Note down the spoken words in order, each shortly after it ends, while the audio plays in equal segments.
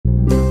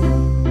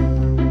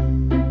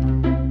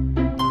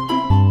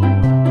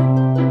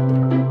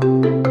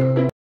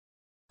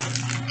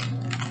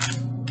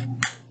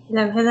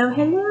Hello, hello,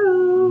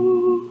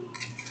 hello.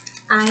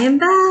 I am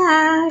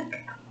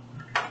back.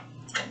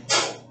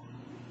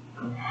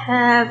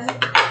 Have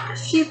a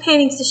few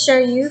paintings to show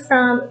you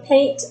from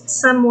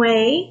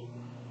Paintsomeway.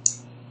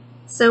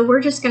 So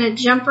we're just going to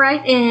jump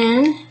right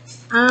in.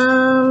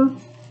 Yeah,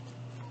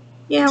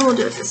 we'll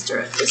do it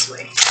this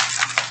way.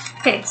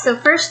 Okay, so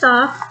first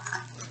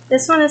off,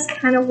 this one is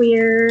kind of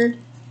weird,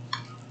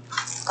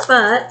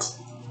 but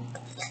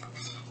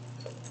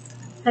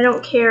I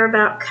don't care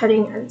about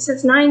cutting. It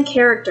says 9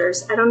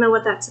 characters. I don't know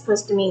what that's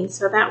supposed to mean,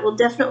 so that will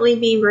definitely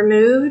be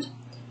removed.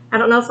 I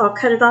don't know if I'll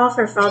cut it off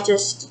or if I'll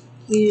just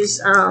use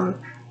trying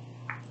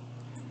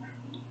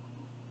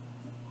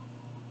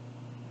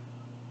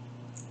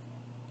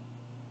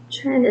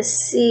to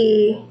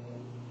see.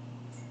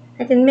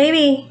 I can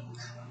maybe,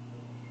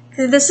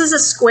 because this is a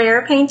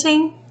square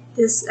painting.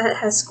 This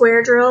has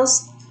square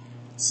drills.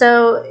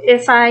 So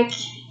if I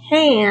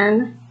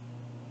can,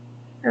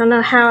 I don't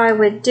know how I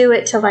would do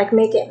it to like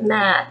make it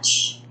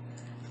match,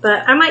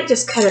 but I might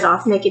just cut it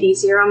off, make it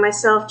easier on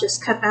myself.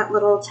 Just cut that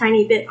little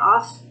tiny bit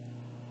off.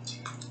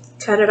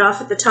 Cut it off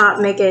at the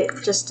top, make it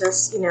just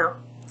as,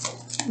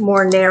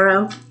 more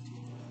narrow.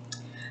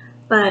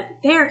 But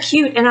they're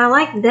cute, and I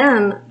like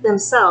them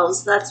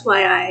themselves. That's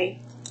why I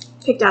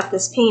picked out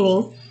this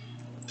painting,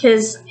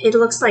 because it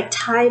looks like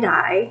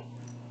tie-dye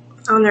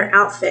on their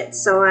outfit.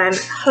 So I'm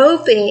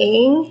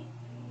hoping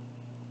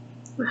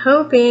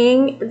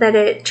that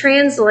it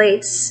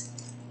translates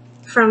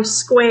from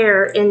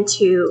square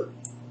into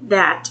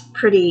that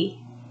pretty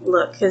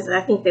look, because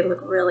I think they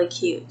look really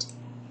cute.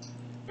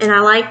 And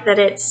I like that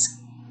it's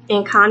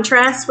in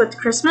contrast with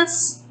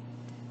Christmas.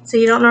 So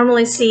you don't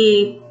normally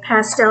see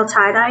pastel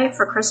tie-dye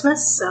for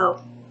Christmas,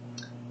 so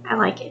I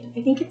like it.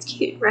 I think it's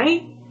cute,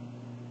 right?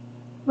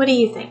 What do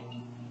you think?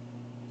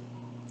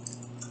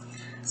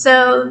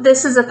 So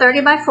this is a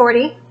 30 by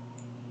 40.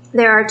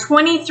 There are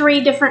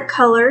 23 different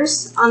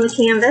colors on the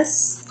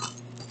canvas.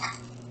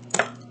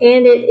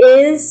 And it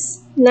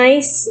is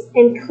nice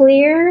and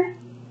clear.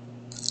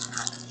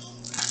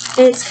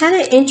 And it's kind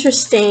of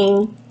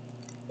interesting.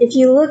 If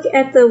you look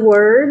at the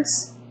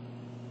words,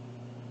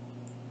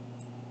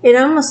 it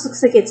almost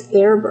looks like it's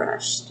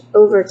airbrushed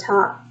over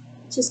top,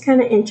 which is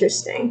kind of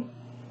interesting.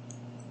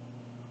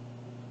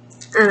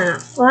 I don't know.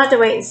 We'll have to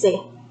wait and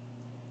see.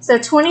 So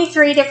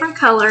 23 different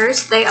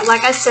colors. They,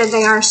 like I said,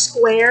 they are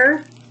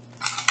square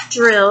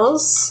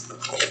drills.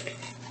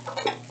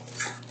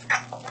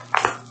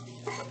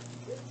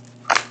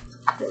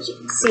 As you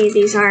can see,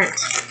 these aren't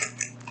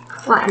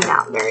flattened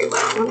out very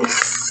well. Let me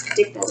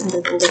stick that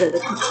under the lid of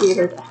the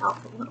computer to help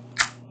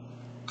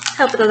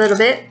it a little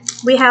bit.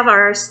 We have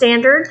our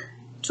standard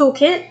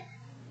toolkit,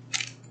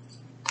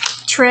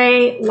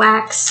 tray,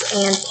 wax,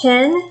 and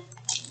pen.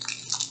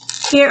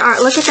 Here are,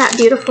 look at that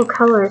beautiful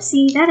color.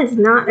 See, that is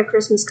not a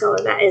Christmas color.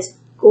 That is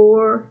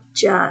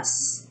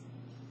gorgeous.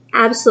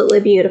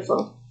 Absolutely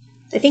beautiful.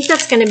 I think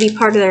that's going to be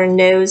part of their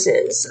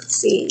noses. Let's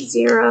see,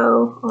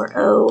 0 or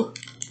O.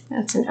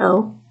 That's an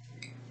O.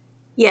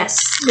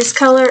 Yes, this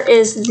color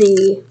is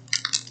the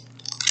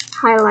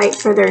highlight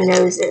for their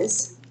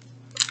noses.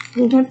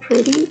 Isn't that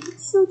pretty?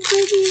 It's so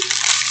pretty.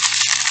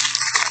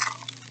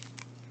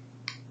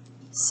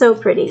 So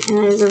pretty. And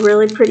there's a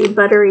really pretty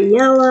buttery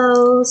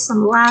yellow,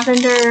 some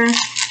lavender.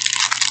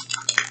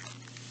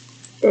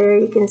 There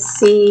you can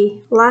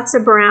see lots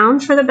of brown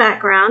for the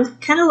background.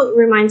 Kind of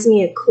reminds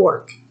me of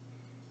cork,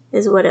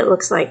 is what it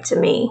looks like to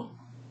me.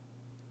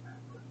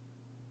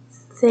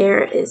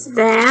 There is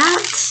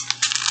that.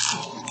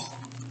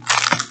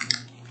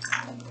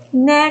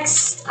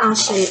 Next, I'll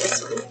show you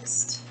this one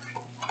next.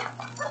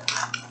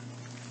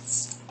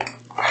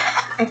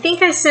 I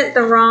think I sent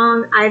the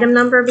wrong item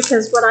number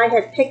because what I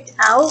had picked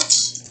out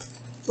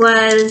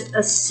was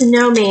a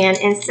snowman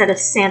instead of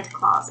Santa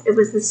Claus. It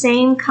was the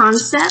same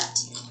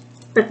concept,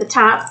 but the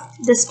top,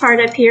 this part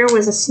up here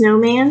was a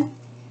snowman.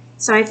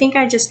 So I think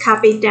I just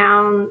copied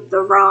down the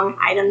wrong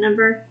item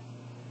number.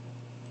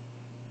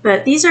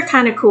 But these are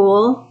kind of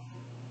cool.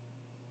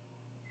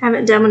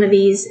 Haven't done one of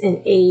these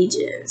in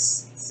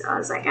ages. So I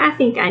was like, I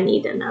think I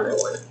need another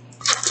one.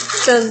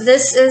 So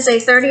this is a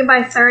 30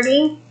 by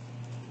 30.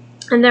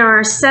 And there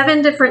are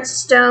 7 different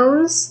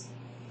stones.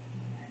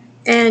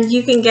 And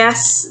you can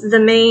guess the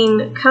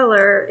main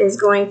color is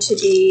going to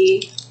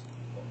be,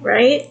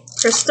 right?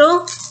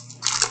 Crystal.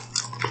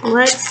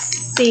 Let's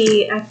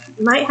see. I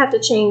might have to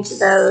change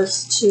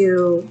those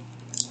to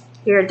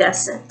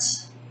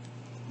iridescent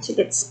to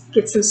get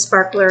some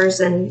sparklers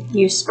and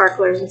use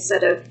sparklers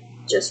instead of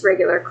just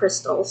regular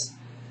crystals.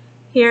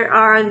 Here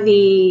are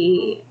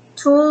the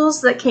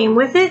tools that came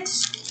with it.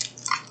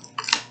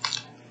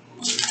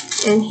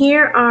 And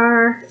here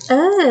are,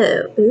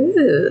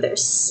 ooh, they're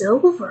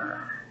silver.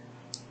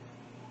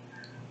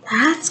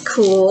 That's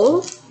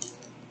cool.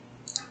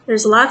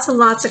 There's lots and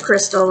lots of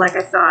crystal, like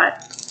I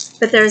thought.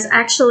 But there's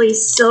actually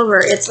silver.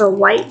 It's a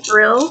white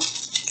drill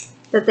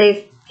that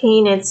they've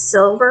painted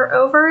silver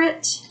over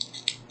it.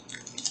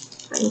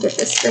 I can get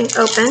this thing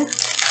open.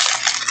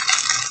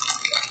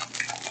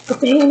 The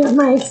bane of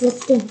my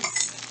existence.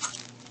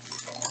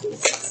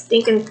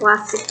 stinking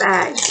plastic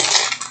bags.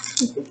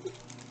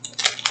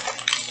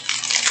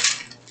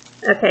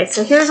 Okay,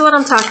 so here's what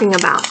I'm talking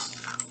about.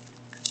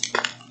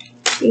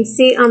 You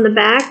see on the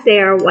back they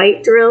are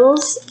white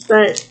drills,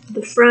 but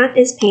the front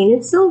is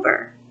painted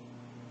silver.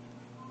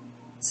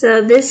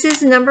 So this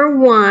is number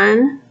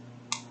 1.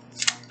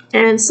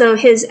 And so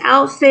his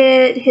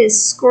outfit,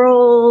 his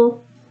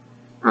scroll,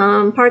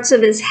 parts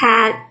of his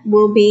hat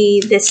will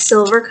be this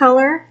silver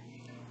color.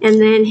 And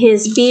then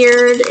his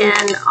beard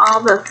and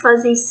all the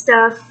fuzzy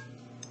stuff,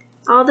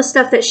 all the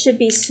stuff that should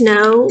be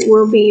snow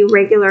will be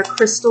regular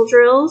crystal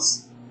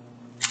drills.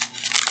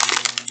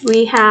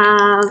 We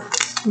have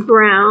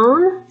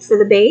brown for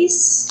the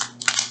base,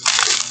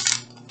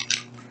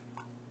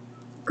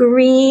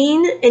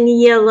 green and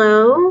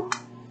yellow,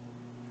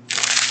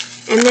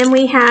 and then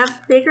we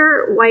have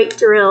bigger white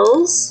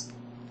drills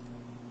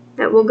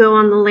that will go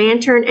on the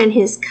lantern and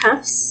his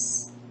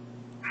cuffs.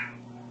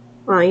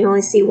 Well, you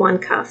only see one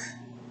cuff.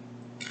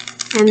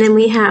 And then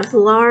we have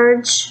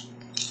large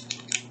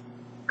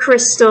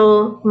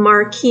crystal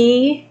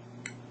marquee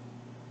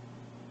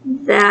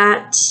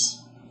that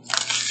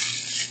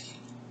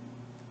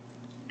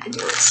I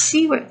don't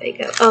see where they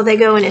go. Oh, they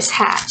go in his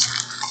hat.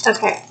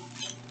 Okay.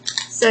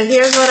 So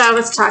here's what I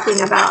was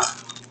talking about.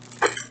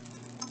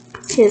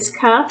 His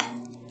cuff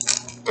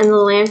and the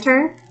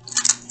lantern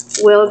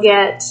will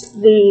get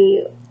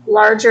the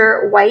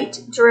larger white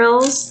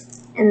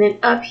drills, and then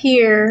up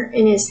here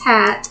in his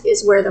hat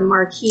is where the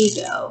marquee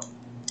go.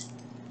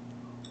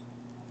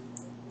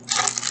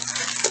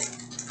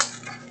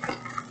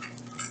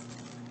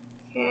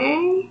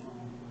 Okay.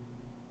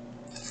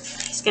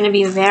 It's going to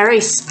be very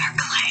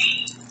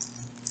sparkly.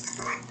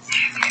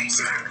 Very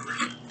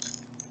sparkly.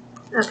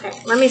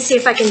 Okay, let me see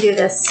if I can do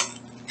this.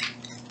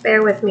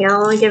 Bear with me,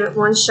 I'll only give it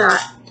one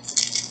shot.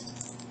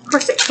 Of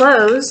course it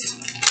closed.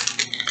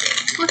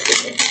 Of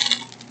course it did.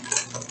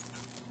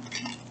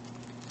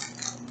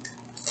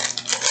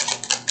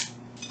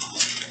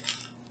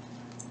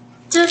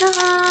 Ta-da!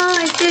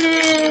 I did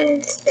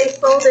it! They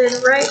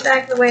folded right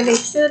back the way they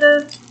should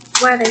have.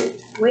 Why they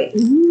wait?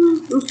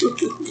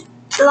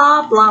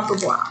 Blah blah blah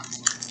blah.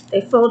 They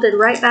folded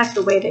right back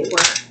the way they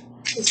were.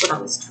 Is what I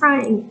was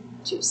trying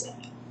to say.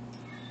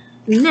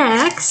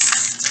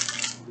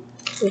 Next,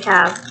 we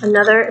have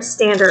another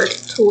standard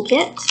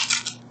toolkit.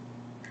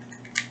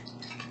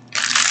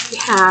 We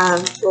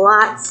have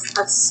lots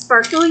of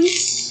sparkly,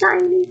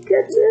 shiny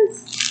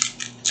goodness.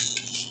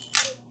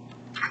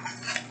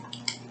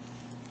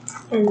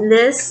 And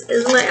this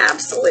is my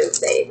absolute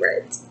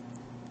favorite.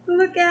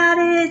 Look at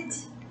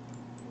it.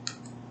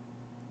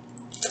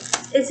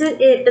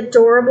 Isn't it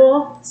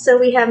adorable? So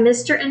we have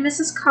Mr. and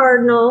Mrs.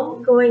 Cardinal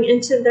going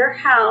into their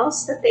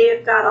house that they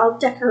have got all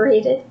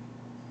decorated.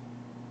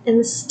 And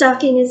the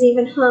stocking is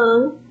even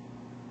hung.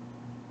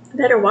 I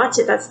better watch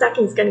it. That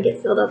stocking's going to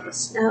get filled up with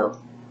snow.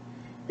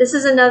 This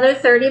is another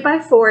 30 by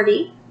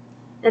 40.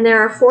 And there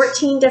are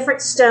 14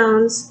 different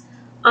stones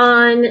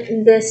on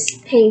this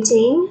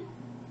painting.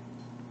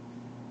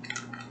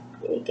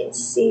 You can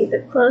see the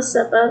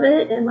close-up of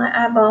it in my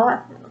eyeball.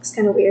 That looks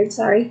kind of weird,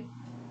 sorry.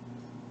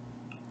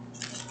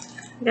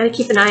 You gotta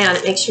keep an eye on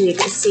it, make sure you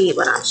can see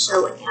what I'm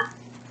showing you.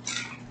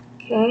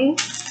 Okay,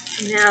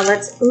 now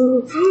let's,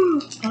 ooh,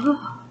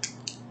 oh.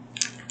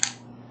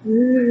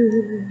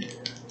 Ooh.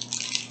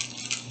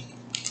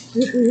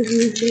 Wait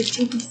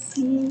till you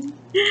see.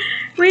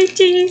 Wait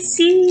till you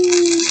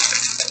see.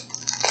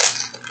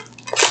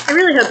 I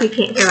really hope you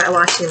can't hear my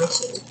washing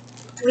machine.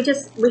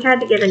 We had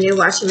to get a new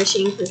washing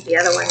machine because the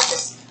other one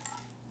just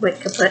went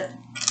kaput.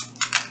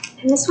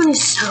 And this one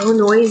is so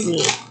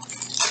noisy.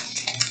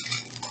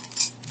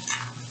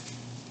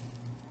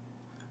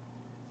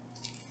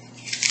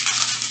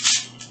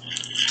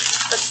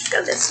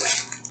 Go this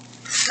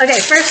way. Okay,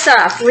 first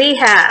off, we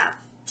have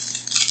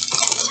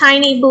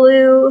tiny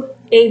blue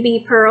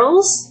AB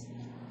pearls.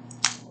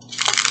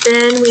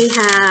 Then we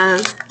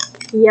have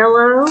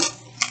yellow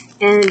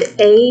and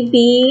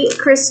AB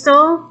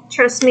crystal.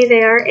 Trust me,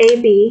 they are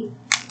AB.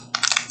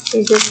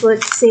 You just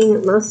look,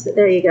 seeing most of,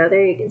 there you go,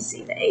 there you can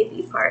see the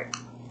AB part.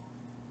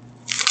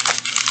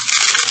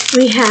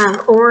 We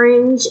have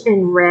orange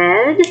and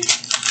red,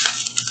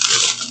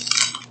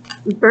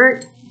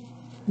 burnt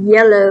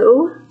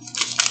yellow,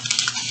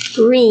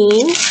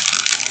 green.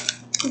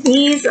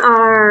 These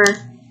are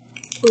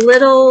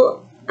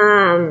little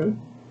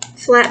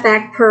flat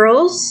back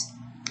pearls.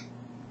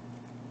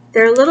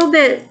 They're a little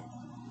bit,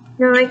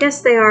 no, I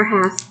guess they are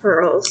half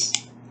pearls.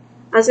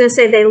 I was going to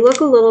say they look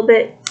a little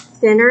bit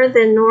thinner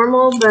than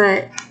normal,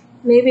 but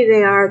maybe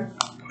they are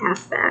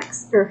half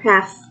backs or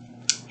half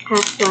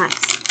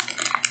flats.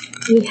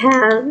 We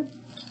have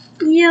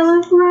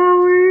yellow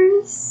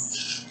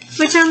flowers,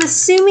 which I'm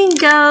assuming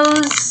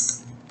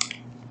goes,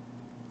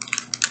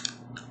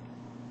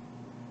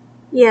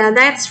 yeah,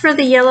 that's for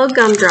the yellow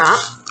gumdrop.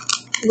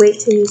 Wait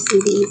till you see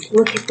these.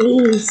 Look at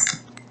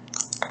these.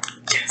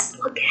 Just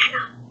look at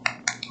them.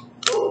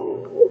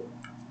 Oh.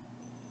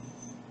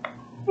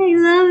 I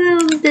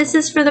love them. This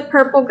is for the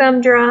purple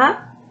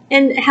gumdrop.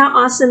 And how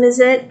awesome is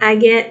it? I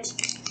get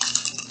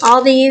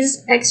All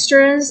these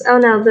extras. Oh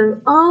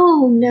no,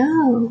 oh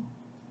no.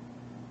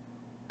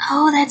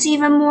 Oh, that's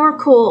even more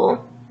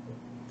cool.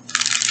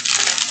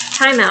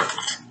 Timeout.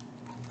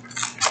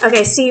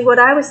 Okay, see, what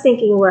I was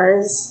thinking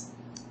was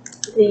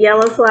the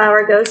yellow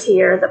flower goes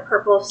here, the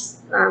purple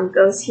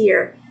goes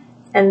here,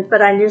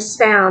 but I just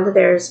found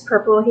there's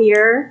purple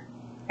here,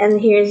 and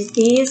here's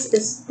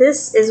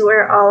this is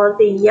where all of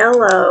the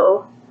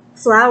yellow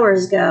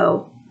flowers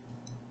go.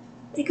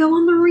 They go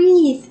on the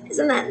wreath.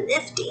 Isn't that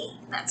nifty?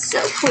 That's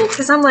so cool.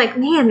 Because I'm like,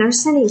 man, they're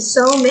sending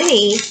so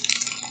many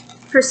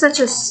for such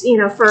a,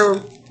 for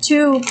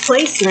 2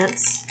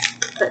 placements,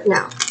 but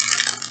no.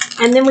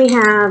 And then we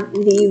have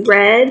the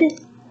red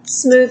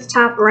smooth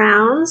top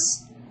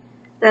rounds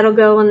that'll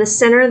go in the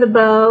center of the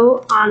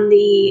bow on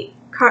the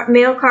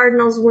male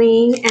cardinal's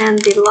wing and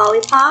the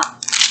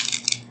lollipop.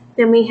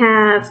 Then we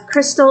have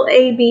crystal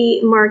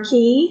AB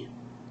marquee,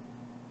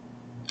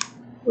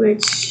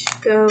 which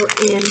go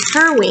in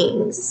her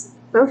wings,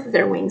 both of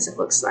their wings it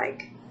looks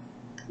like.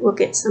 We'll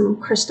get some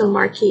crystal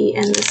marquee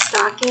in the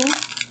stocking.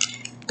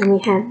 And we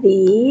have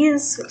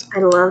these, I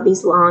love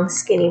these long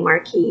skinny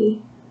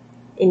marquee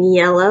in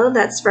yellow,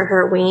 that's for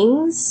her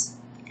wings.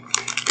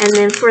 And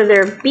then for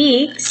their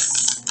beaks,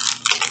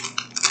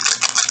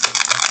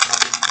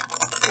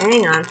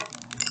 hang on,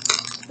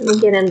 let me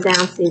get them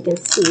down so you can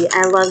see.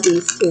 I love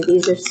these too,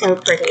 these are so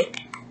pretty.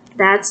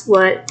 That's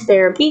what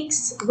their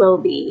beaks will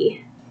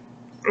be.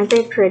 Aren't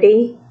they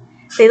pretty?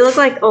 They look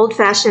like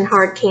old-fashioned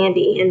hard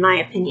candy, in my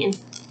opinion.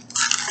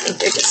 I think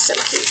they're just so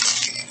cute.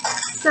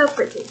 So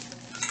pretty.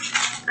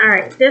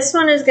 Alright, this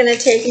one is going to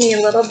take me a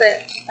little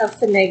bit of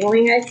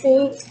finagling, I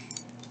think.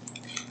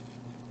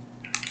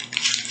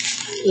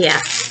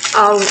 Yeah,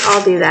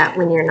 I'll do that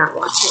when you're not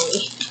watching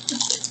me.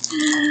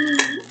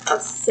 I'll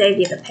save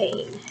you the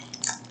pain.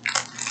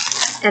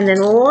 And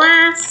then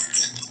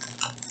last,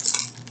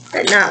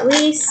 but not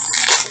least,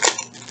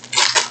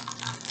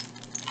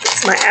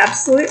 it's my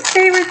absolute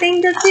favorite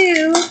thing to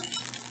do.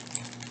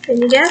 Can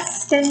you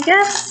guess? Can you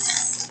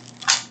guess?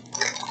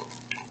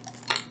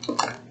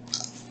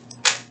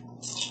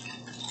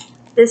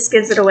 This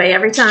gives it away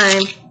every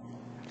time.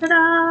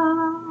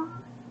 Ta-da!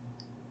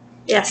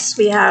 Yes,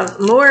 we have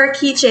more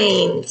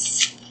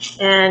keychains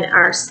and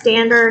our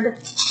standard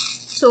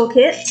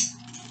toolkit.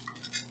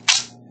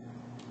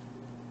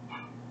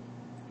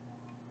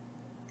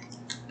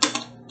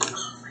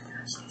 Oh my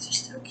gosh, these are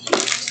so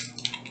cute.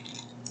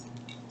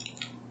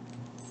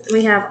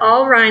 We have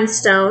all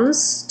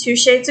rhinestones, 2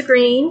 shades of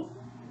green.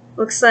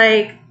 Looks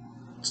like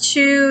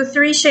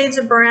 3 shades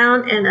of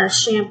brown and a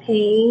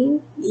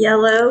champagne,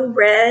 yellow,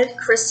 red,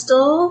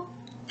 crystal.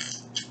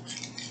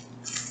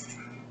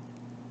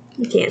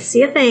 You can't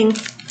see a thing.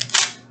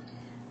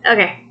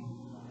 Okay,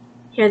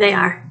 here they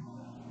are.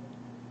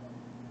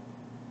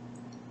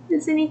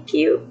 Isn't he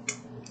cute?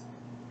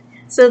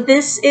 So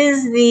this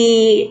is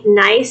the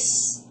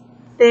nice,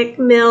 thick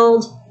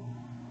milled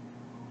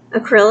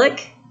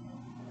acrylic,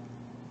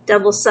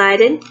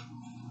 double-sided.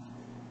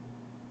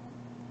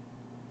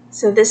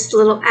 So this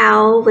little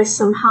owl with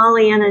some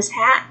holly on his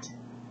hat.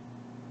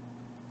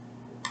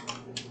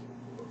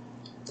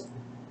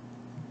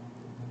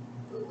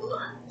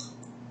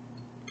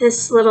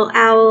 This little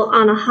owl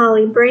on a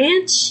holly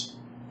branch.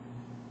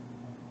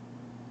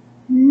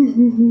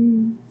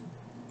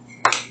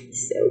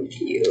 So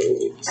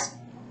cute.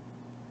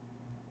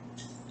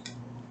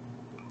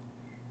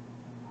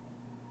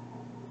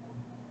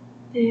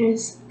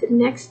 There's the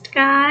next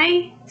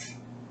guy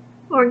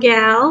or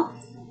gal.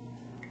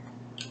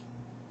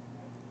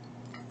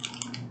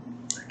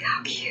 Look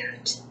how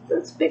cute.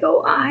 Those big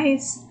old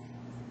eyes.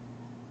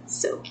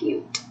 So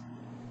cute.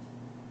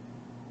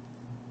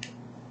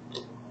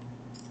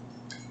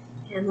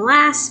 And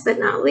last but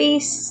not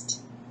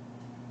least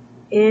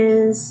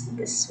is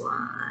this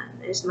one.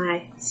 There's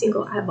my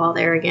single eyeball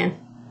there again.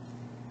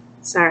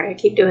 Sorry, I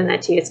keep doing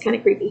that to you. It's kind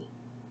of creepy.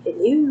 Hit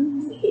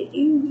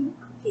you,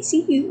 I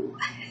see you.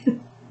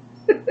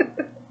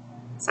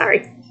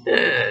 Sorry.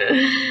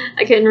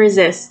 I couldn't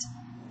resist.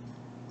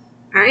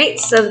 Alright,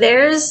 so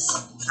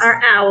there's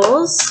our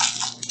owls.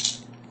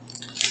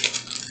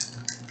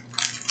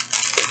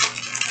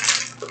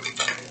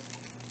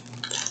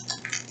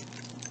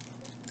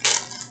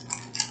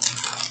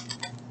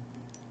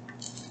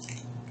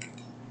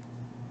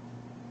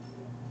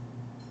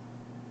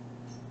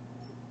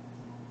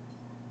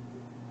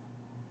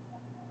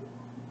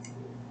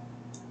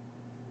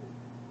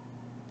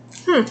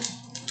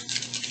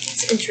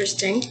 It's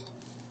interesting.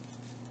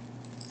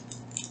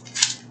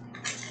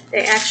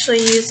 They actually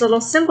use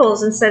little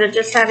symbols instead of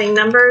just having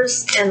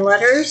numbers and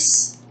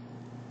letters.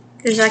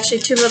 There's actually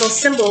 2 little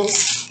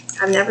symbols.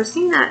 I've never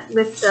seen that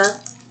with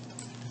the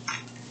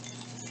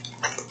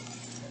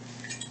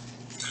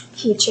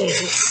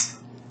keychains.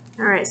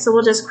 Alright, so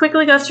we'll just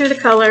quickly go through the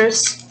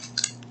colors.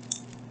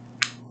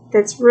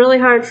 That's really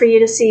hard for you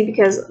to see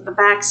because the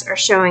backs are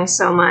showing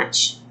so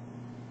much.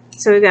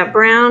 So we've got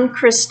brown,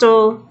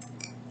 crystal,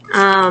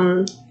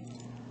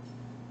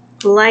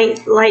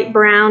 light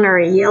brown or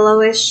a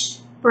yellowish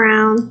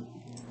brown,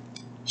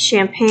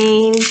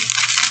 champagne,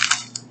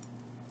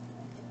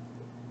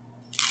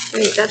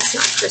 Wait, that's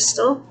not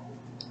crystal.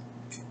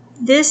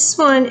 This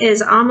one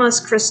is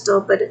almost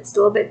crystal, but it's a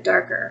little bit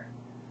darker.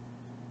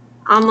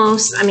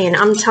 Almost, I mean,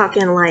 I'm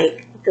talking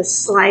like the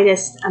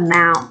slightest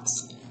amount.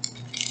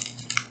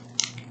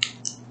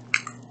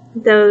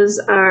 Those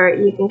are,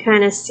 you can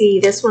kind of see,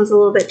 this one's a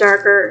little bit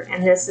darker,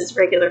 and this is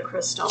regular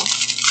crystal.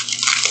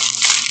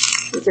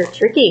 These are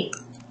tricky.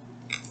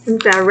 We've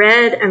got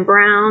red and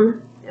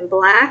brown and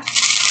black.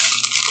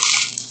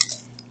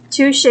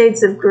 2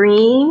 shades of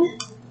green.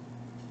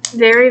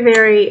 Very,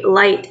 very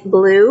light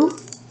blue.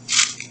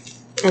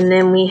 And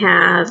then we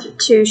have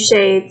 2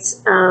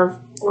 shades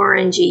of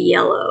orangey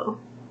yellow.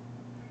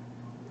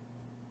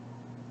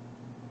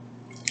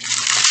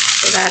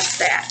 So that's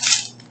that.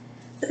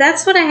 But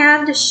that's what I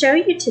have to show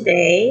you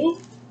today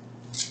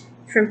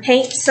from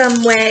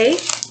Paintsomeway.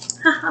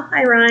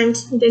 I rhymed.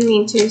 I didn't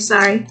mean to,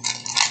 sorry.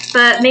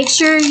 But make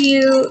sure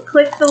you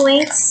click the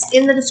links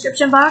in the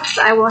description box.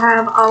 I will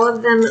have all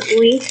of them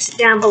linked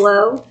down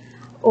below.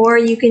 Or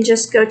you can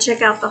just go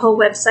check out the whole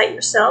website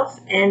yourself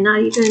and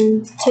you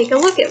can take a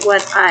look at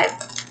what I've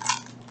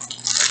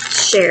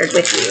shared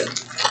with you.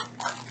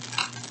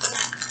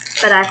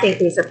 But I think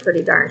these are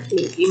pretty darn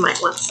cute. You might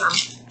want some.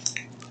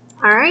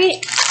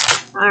 Alright?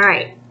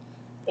 Alright.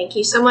 Thank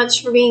you so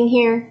much for being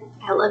here.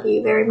 I love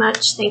you very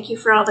much. Thank you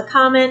for all the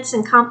comments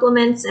and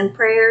compliments and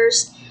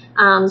prayers.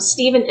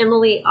 Steve and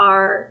Emily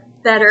are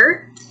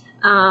better.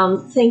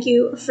 Thank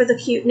you for the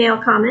cute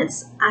nail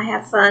comments. I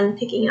have fun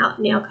picking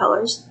out nail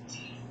colors.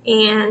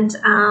 And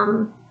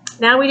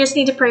now we just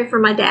need to pray for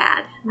my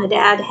dad. My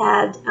dad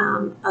had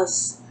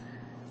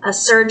a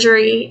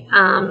surgery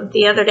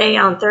the other day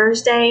on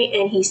Thursday,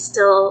 and he's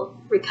still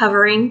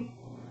recovering,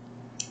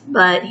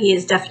 but he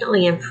is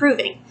definitely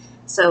improving.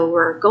 So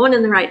we're going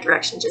in the right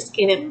direction. Just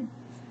give him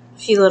a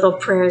few little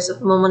prayers, a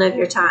moment of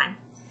your time.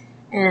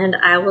 And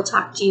I will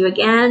talk to you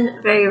again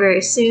very,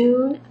 very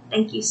soon.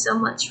 Thank you so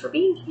much for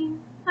being here.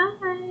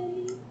 Bye.